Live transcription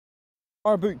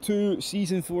Our Book 2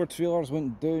 Season 4 trailers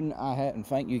went down a hit, and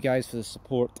thank you guys for the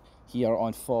support here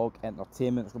on Fog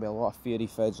Entertainment. There's going to be a lot of fairy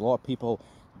fids, a lot of people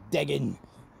digging.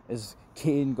 Is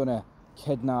Kane going to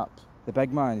kidnap the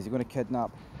big man? Is he going to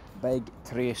kidnap Big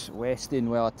Trace Weston?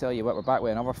 Well, I tell you what, we're back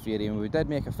with another theory, and we did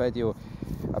make a video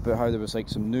about how there was like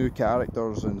some new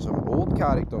characters and some old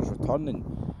characters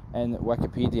returning in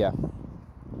Wikipedia.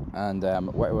 And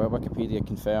Wikipedia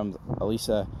confirmed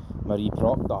Ellsa Marie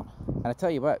Proctor. And I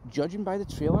tell you what, judging by the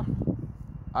trailer,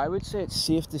 I would say it's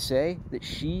safe to say that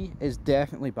she is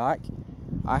definitely back.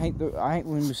 I think when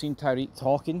we've seen Tariq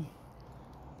talking,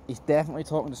 he's definitely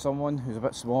talking to someone who's a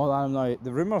bit smaller than him now.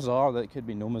 The rumours are that it could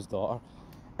be Noma's daughter.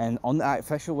 And on the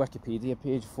official Wikipedia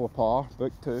page for Par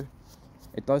Book 2,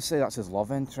 it does say that's his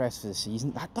love interest for the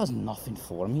season. That does nothing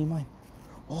for me, man.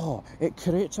 Oh, it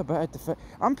creates a bit of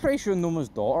I'm pretty sure Noma's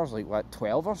daughter's like, what,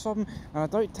 12 or something? And I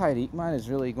doubt Tariq, man, is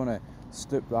really going to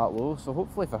stoop that low. So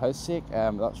hopefully for his sake,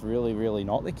 that's really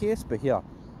not the case. But here,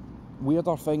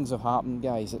 weirder things have happened,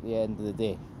 guys, at the end of the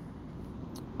day.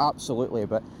 Absolutely.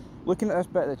 But looking at this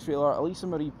bit of the trailer, Ellsa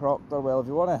Marie Proctor, well, if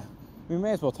you want to, we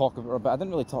may as well talk about her, but I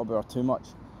didn't really talk about her too much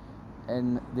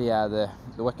in the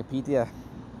Wikipedia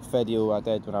video I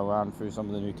did when I ran through some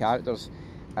of the new characters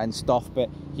and stuff. But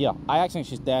here, I actually think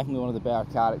she's definitely one of the better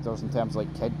characters in terms of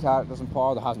like kid characters in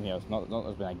Power. There hasn't,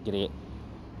 there's been a great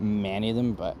many of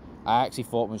them, but I actually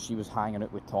thought when she was hanging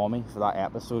out with Tommy for that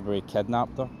episode where he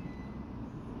kidnapped her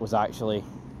was actually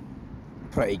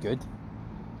pretty good.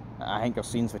 I think her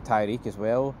scenes with Tariq as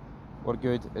well were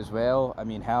good as well. I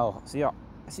mean, hell, see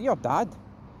your dad,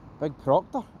 Big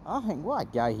Proctor. I think what a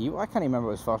guy I can't even remember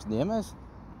what his first name is,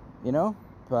 you know,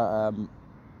 but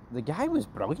the guy was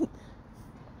brilliant.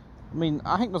 I mean,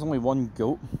 I think there's only one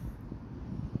GOAT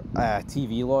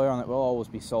TV lawyer, and it will always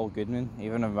be Saul Goodman,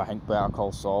 even if I think Better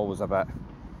Call Saul was a bit...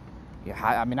 Yeah,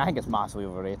 I mean, I think it's massively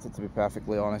overrated, to be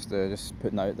perfectly honest, just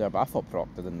putting it out there, but I thought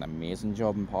Proctor did an amazing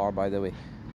job in Power, by the way.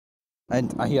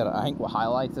 And I think what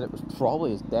highlighted it was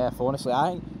probably his death, honestly.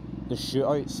 I think the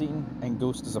shootout scene in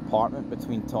Ghost's apartment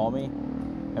between Tommy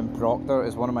and Proctor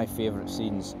is one of my favourite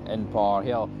scenes in Power.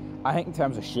 Hell, I think in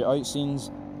terms of shootout scenes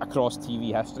across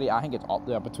TV history, I think it's up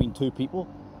there between two people.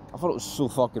 I thought it was so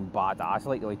fucking badass.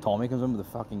 Like Tommy comes in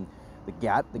with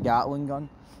the Gatling gun,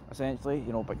 essentially,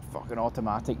 you know, big fucking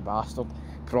automatic bastard.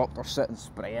 Proctor sitting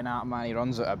spraying at him, man. He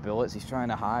runs out of bullets. He's trying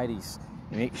to hide. He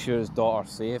makes sure his daughter's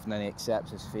safe, and then he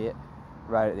accepts his fate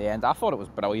right at the end. I thought it was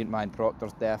brilliant, man,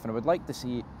 Proctor's death, and I would like to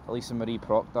see Ellsa Marie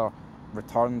Proctor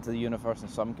return to the universe in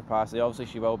some capacity. Obviously,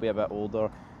 she will be a bit older.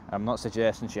 I'm not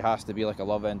suggesting she has to be like a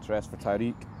love interest for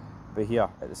Tariq, but here,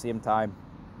 at the same time,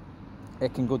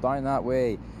 it can go down that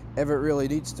way if it really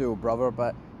needs to, brother.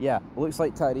 But yeah, it looks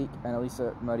like Tariq and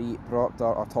Ellsa Marie Proctor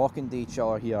are talking to each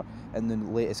other here in the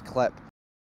latest clip.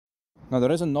 Now,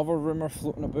 there is another rumour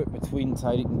floating about between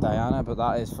Tariq and Diana, but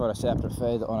that is for a separate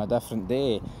vid on a different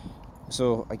day.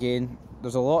 So again,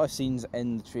 there's a lot of scenes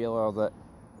in the trailer that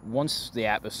once the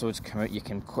episodes come out, you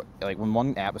can, like when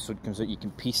one episode comes out, you can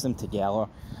piece them together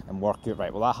and work out,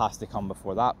 right, well, that has to come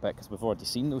before that bit, because we've already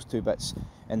seen those two bits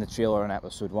in the trailer in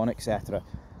episode 1, etc.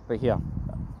 But here,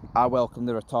 I welcome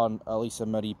the return of Ellsa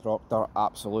Marie Proctor,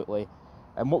 absolutely.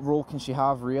 And what role can she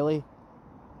have, really?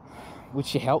 Would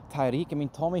she help Tariq? I mean,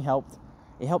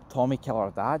 he helped Tommy kill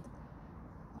her dad.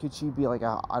 Could she be like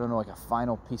I don't know, like a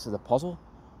final piece of the puzzle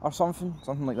or something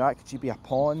like that? Could she be a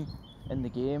pawn in the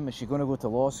game? Is she going to go to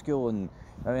law school, and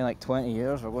I mean, like 20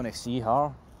 years we're going to see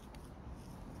her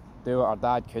do what her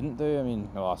dad couldn't do? I mean,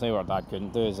 well, I'll say what her dad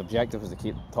couldn't do. His objective was to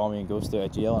keep Tommy and Ghost out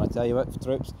of jail, and I tell you what,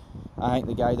 troops, I think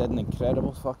the guy did an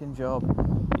incredible fucking job,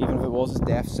 even if it was his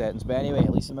death sentence. But anyway,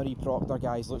 Ellsa Marie Proctor,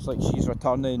 guys, looks like she's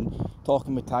returning,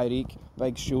 talking with Tariq.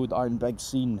 Big showdown, big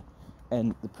scene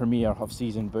in the premiere of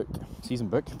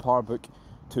Power Book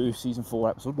 2 Season 4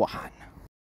 Episode 1.